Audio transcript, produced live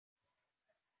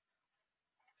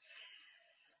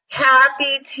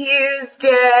Happy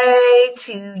Tuesday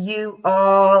to you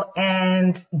all.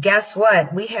 And guess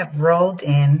what? We have rolled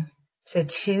in to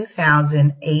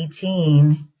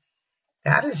 2018.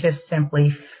 That is just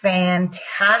simply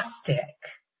fantastic.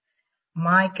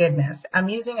 My goodness. I'm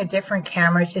using a different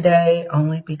camera today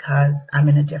only because I'm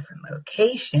in a different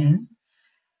location.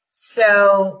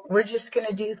 So we're just going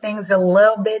to do things a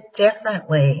little bit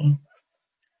differently.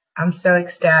 I'm so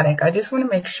ecstatic. I just want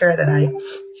to make sure that I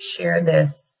share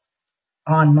this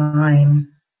online.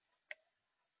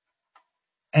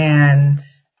 And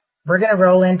we're going to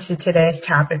roll into today's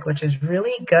topic, which is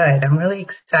really good. I'm really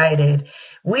excited.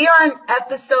 We are on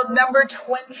episode number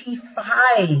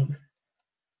 25.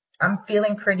 I'm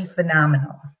feeling pretty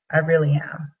phenomenal. I really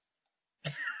am.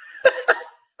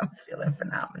 I'm feeling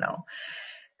phenomenal,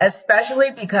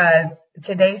 especially because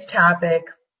today's topic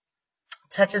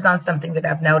touches on something that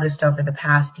I've noticed over the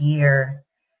past year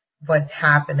was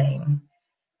happening.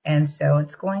 And so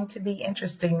it's going to be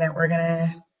interesting that we're going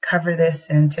to cover this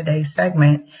in today's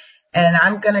segment. And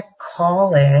I'm going to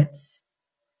call it,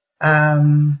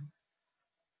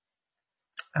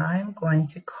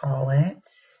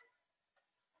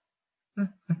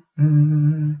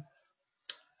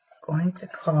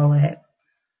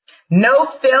 No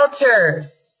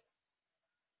Filters.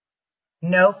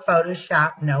 No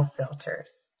Photoshop, no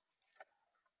filters.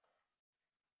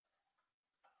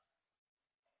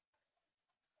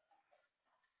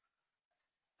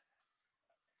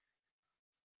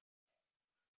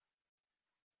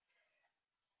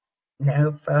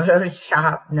 No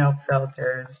Photoshop, no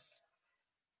filters.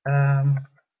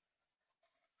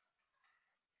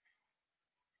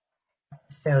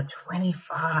 So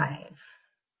 25.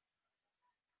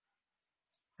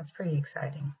 That's pretty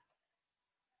exciting.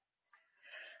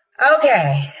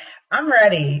 Okay, I'm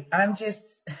ready. I'm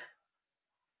just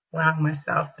allowing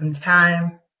myself some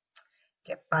time,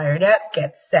 get fired up,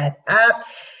 get set up.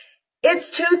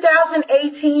 It's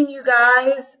 2018, you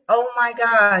guys. Oh my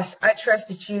gosh. I trust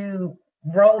that you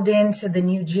rolled into the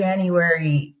new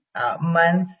January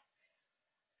month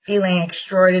feeling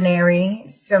extraordinary.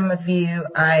 Some of you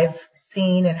I've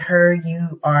seen and heard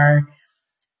you are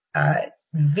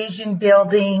vision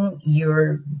building,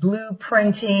 you're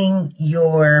blueprinting,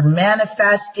 you're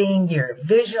manifesting, you're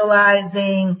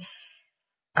visualizing.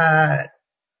 And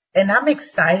I'm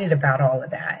excited about all of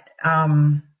that.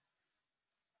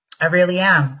 I really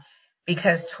am,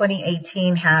 because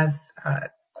 2018 has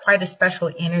quite a special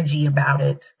energy about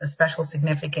it, a special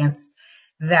significance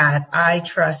that I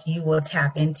trust you will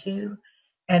tap into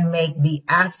and make the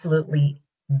absolutely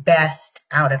best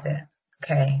out of it.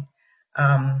 Okay.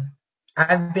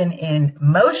 I've been in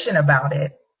motion about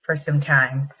it for some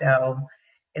time, so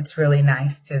it's really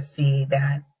nice to see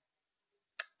that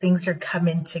things are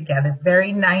coming together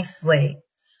very nicely.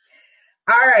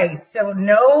 All right, so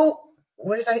no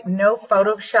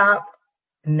Photoshop,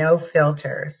 no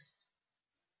filters.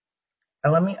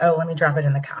 Let me drop it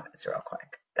in the comments real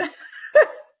quick.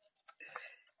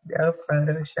 No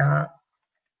Photoshop,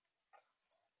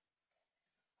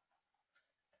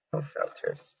 no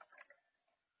filters.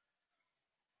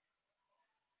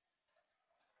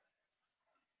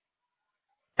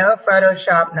 No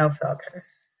Photoshop, no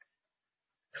filters.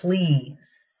 Please.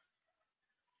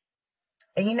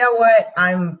 And you know what?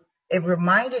 It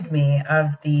reminded me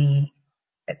of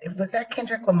was that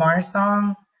Kendrick Lamar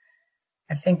song?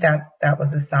 I think that was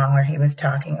the song where he was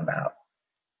talking about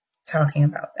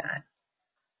that.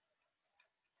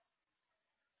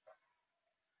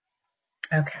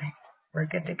 Okay, we're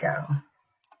good to go.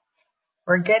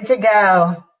 We're good to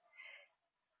go.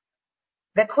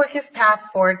 The quickest path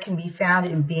forward can be found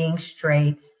in being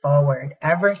straightforward.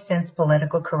 Ever since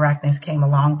political correctness came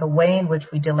along, the way in which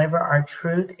we deliver our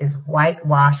truth is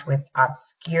whitewashed with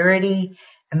obscurity,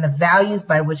 and the values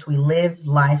by which we live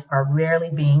life are rarely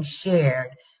being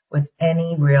shared with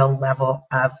any real level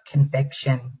of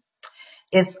conviction.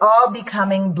 It's all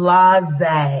becoming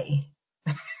blasé.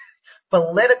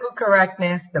 Political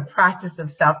correctness, the practice of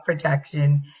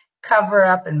self-protection, cover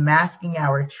up and masking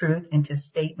our truth into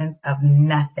statements of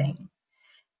nothing,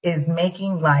 is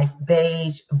making life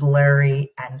beige,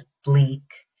 blurry, and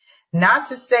bleak. Not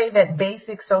to say that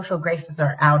basic social graces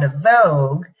are out of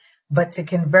vogue, but to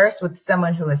converse with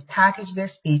someone who has packaged their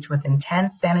speech with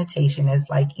intense sanitation is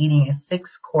like eating a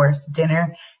 6-course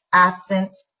dinner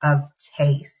absent of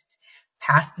taste.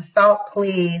 Pass the salt,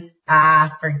 please.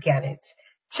 Forget it.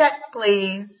 Check,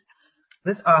 please.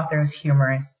 This author is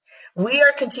humorous. We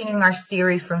are continuing our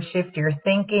series from Shift Your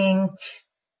Thinking,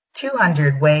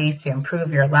 200 Ways to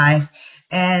Improve Your Life.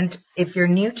 And if you're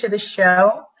new to the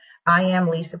show, I am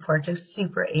Lisa Porter,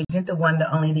 Super Agent, the one,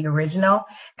 the only, the original.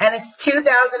 And it's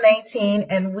 2018,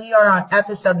 and we are on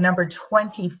episode number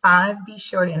 25. Be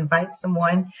sure to invite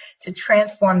someone to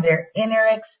transform their inner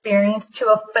experience to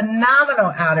a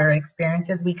phenomenal outer experience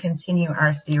as we continue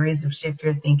our series of Shift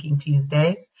Your Thinking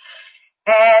Tuesdays.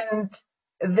 And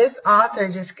this author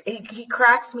he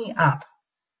cracks me up,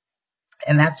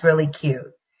 and that's really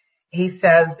cute. He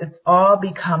says it's all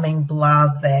becoming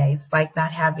blasé. It's like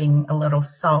not having a little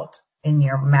salt in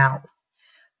your mouth,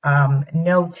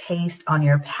 no taste on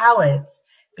your palates,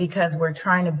 because we're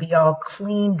trying to be all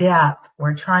cleaned up.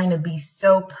 We're trying to be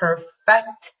so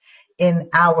perfect in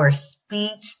our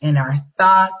speech, in our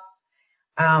thoughts.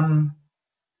 It's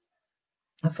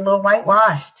a little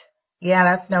whitewashed. Yeah,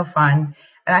 that's no fun.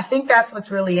 And I think that's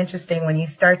what's really interesting when you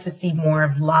start to see more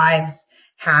of lives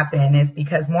happen, is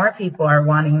because more people are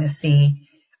wanting to see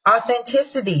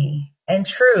authenticity and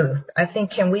truth. I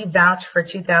think, can we vouch for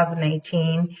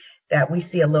 2018 that we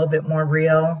see a little bit more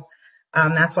real?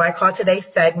 That's why I call today's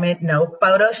segment No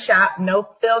Photoshop, No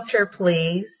Filter,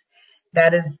 Please.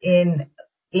 That is in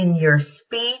your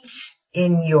speech,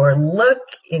 in your look,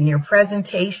 in your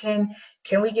presentation.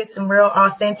 Can we get some real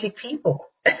authentic people?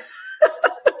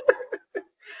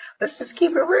 Let's just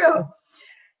keep it real.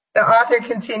 The author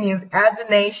continues, as a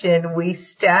nation,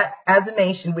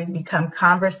 we've become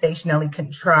conversationally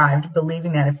contrived,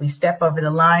 believing that if we step over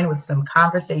the line with some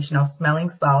conversational smelling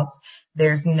salts,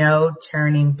 there's no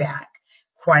turning back.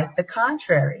 Quite the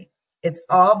contrary. It's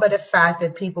all but a fact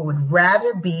that people would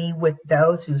rather be with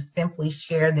those who simply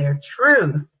share their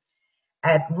truth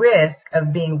at risk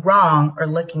of being wrong or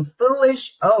looking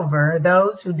foolish over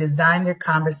those who design their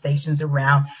conversations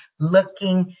around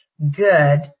looking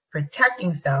good,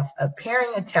 protecting self,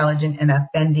 appearing intelligent, and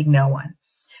offending no one.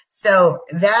 So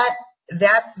that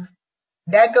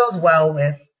goes well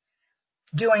with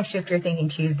doing Shift Your Thinking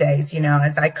Tuesdays.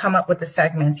 As I come up with the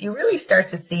segments, you really start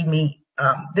to see me.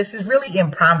 This is really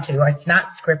impromptu. It's not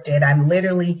scripted. I'm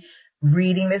literally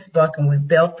reading this book, and we've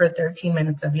built for 13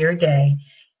 minutes of your day.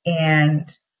 And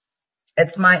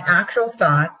it's my actual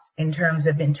thoughts in terms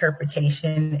of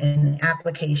interpretation and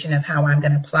application of how I'm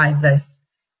going to apply this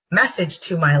message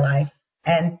to my life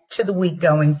and to the week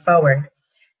going forward.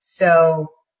 So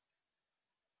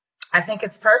I think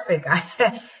it's perfect.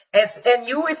 And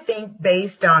you would think,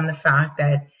 based on the fact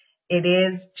that it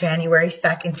is January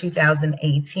 2nd,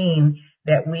 2018,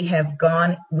 that we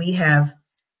have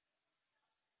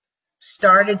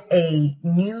started a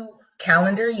new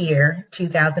calendar year,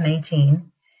 2018.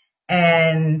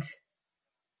 And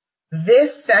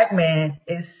this segment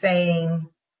is saying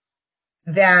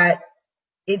that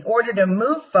in order to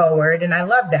move forward, and I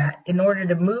love that, in order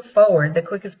to move forward, the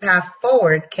quickest path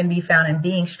forward can be found in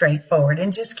being straightforward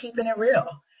and just keeping it real,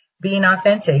 being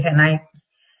authentic. And I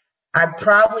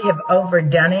probably have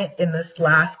overdone it in this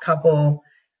last couple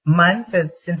months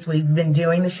since we've been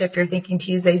doing the Shift Your Thinking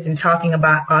Tuesdays and talking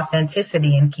about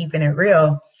authenticity and keeping it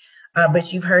real.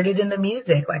 But you've heard it in the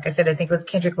music. Like I said, I think it was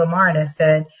Kendrick Lamar that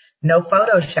said, no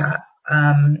Photoshop.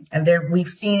 And we've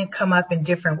seen it come up in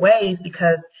different ways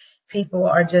because people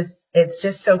are it's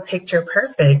just so picture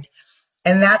perfect.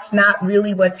 And that's not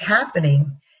really what's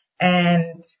happening.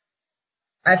 And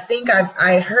I think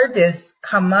I heard this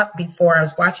come up before. I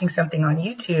was watching something on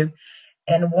YouTube,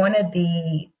 and one of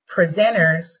the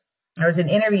presenters, there was an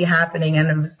interview happening, and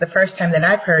it was the first time that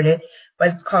I've heard it, but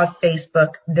it's called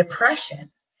Facebook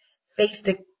depression.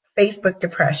 Facebook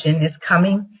depression is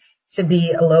coming to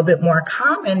be a little bit more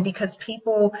common because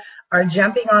people are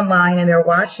jumping online and they're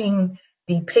watching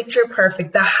the picture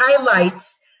perfect, the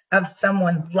highlights of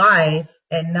someone's life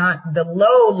and not the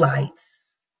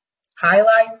lowlights.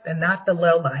 Highlights and not the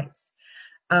lowlights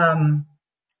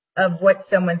of what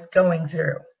someone's going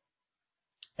through.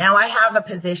 Now, I have a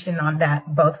position on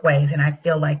that both ways, and I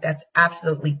feel like that's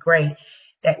absolutely great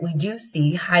that we do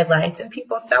see highlights and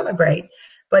people celebrate.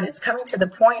 But it's coming to the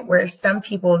point where some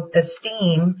people's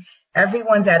esteem,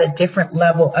 everyone's at a different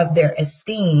level of their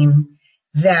esteem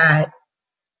that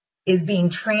is being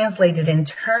translated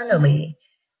internally.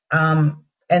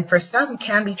 And for some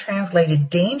can be translated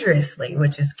dangerously,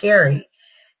 which is scary.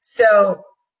 So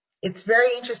it's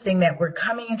very interesting that we're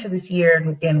coming into this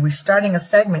year and we're starting a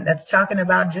segment that's talking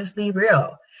about just be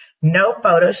real. No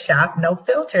Photoshop, no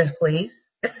filters, please.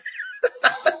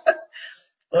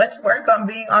 Let's work on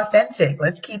being authentic.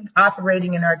 Let's keep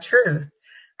operating in our truth,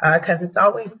 because it's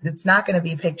not going to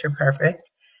be picture perfect,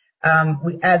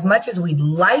 as much as we'd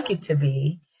like it to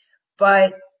be.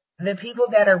 But the people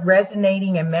that are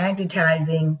resonating and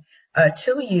magnetizing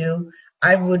to you,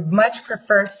 I would much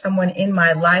prefer someone in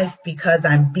my life because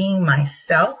I'm being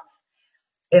myself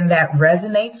and that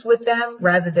resonates with them,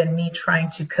 rather than me trying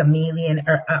to chameleon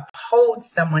or uphold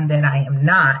someone that I am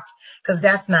not, because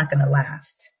that's not going to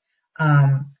last.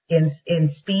 In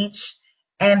speech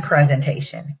and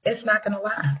presentation, it's not going to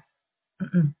last.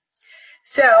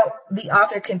 So the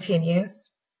author continues.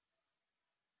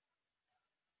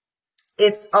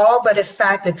 It's all but a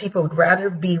fact that people would rather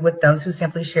be with those who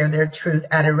simply share their truth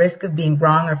at a risk of being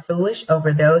wrong or foolish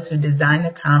over those who design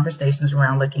the conversations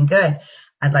around looking good.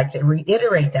 I'd like to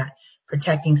reiterate that.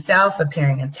 Protecting self,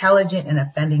 appearing intelligent, and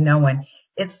offending no one.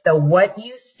 It's the what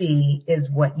you see is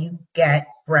what you get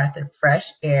breath of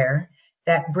fresh air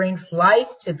that brings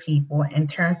life to people and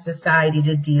turns society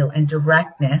to deal in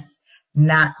directness,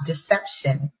 not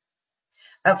deception.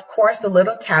 Of course, a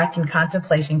little tact and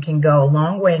contemplation can go a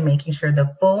long way in making sure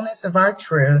the fullness of our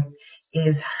truth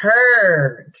is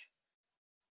heard.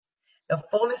 The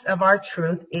fullness of our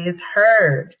truth is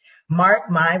heard.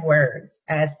 Mark my words,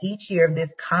 as each year of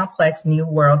this complex new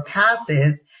world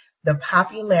passes, the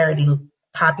popularity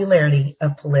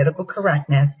of political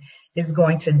correctness is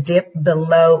going to dip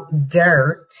below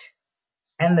dirt,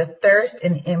 and the thirst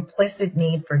and implicit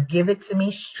need for give it to me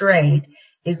straight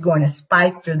is going to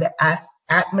spike through the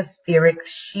atmospheric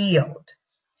shield.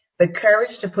 The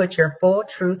courage to put your full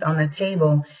truth on the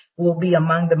table will be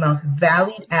among the most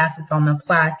valued assets on the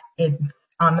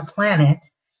planet.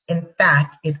 In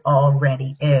fact, it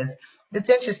already is. It's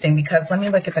interesting because let me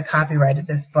look at the copyright of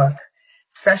this book,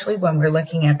 especially when we're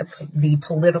looking at the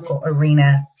political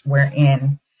arena we're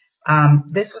in.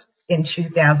 This was in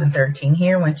 2013.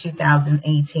 Here we're in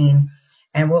 2018.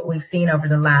 And what we've seen over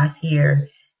the last year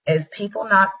is people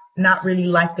not really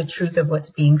like the truth of what's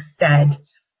being said,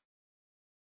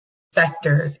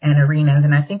 sectors and arenas.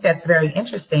 And I think that's very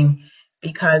interesting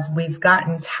because we've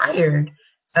gotten tired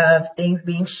of things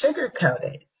being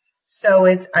sugar-coated. So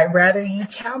I'd rather you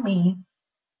tell me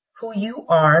who you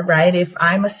are, right? If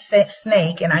I'm a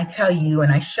snake and I tell you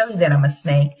and I show you that I'm a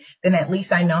snake, then at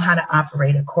least I know how to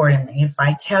operate accordingly. If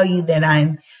I tell you that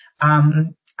I'm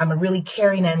a really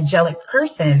caring, angelic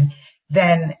person,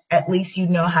 then at least you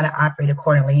know how to operate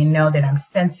accordingly. You know that I'm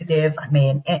sensitive. I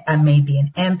may be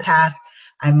an empath.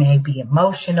 I may be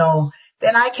emotional.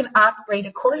 Then I can operate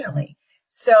accordingly.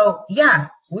 So yeah,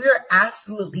 we're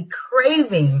absolutely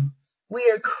craving. We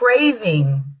are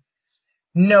craving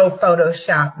no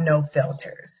Photoshop, no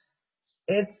filters.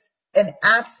 It's an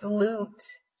absolute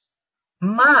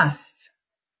must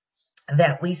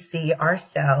that we see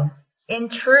ourselves in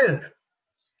truth.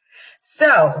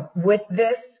 So with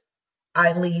this,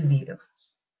 I leave you.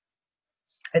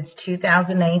 It's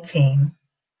 2018.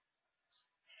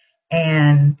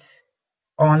 And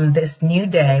on this new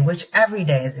day, which every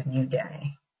day is a new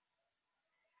day,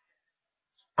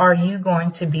 are you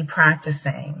going to be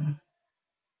practicing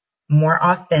more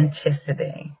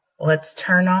authenticity? Let's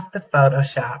turn off the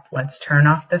Photoshop. Let's turn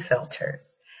off the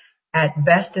filters. At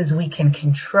best as we can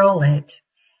control it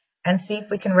and see if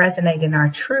we can resonate in our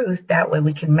truth. That way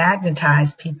we can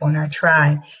magnetize people in our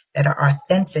tribe that are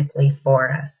authentically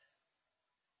for us.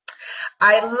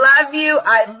 I love you.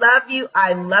 I love you.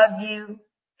 I love you.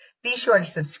 Be sure to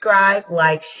subscribe,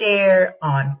 like, share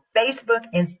on Facebook,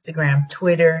 Instagram,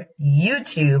 Twitter,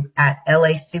 YouTube at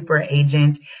LA Super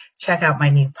Agent. Check out my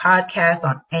new podcast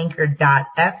on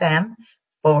anchor.fm/LA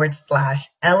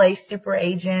Super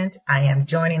Agent. I am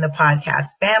joining the podcast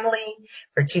family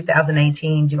for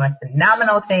 2018, doing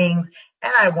phenomenal things.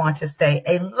 And I want to say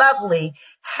a lovely,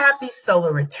 happy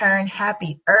solar return,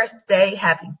 happy Earth Day,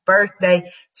 happy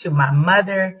birthday to my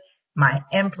mother, my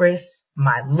empress,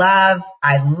 my love.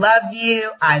 I love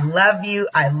you. I love you.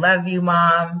 I love you,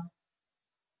 Mom.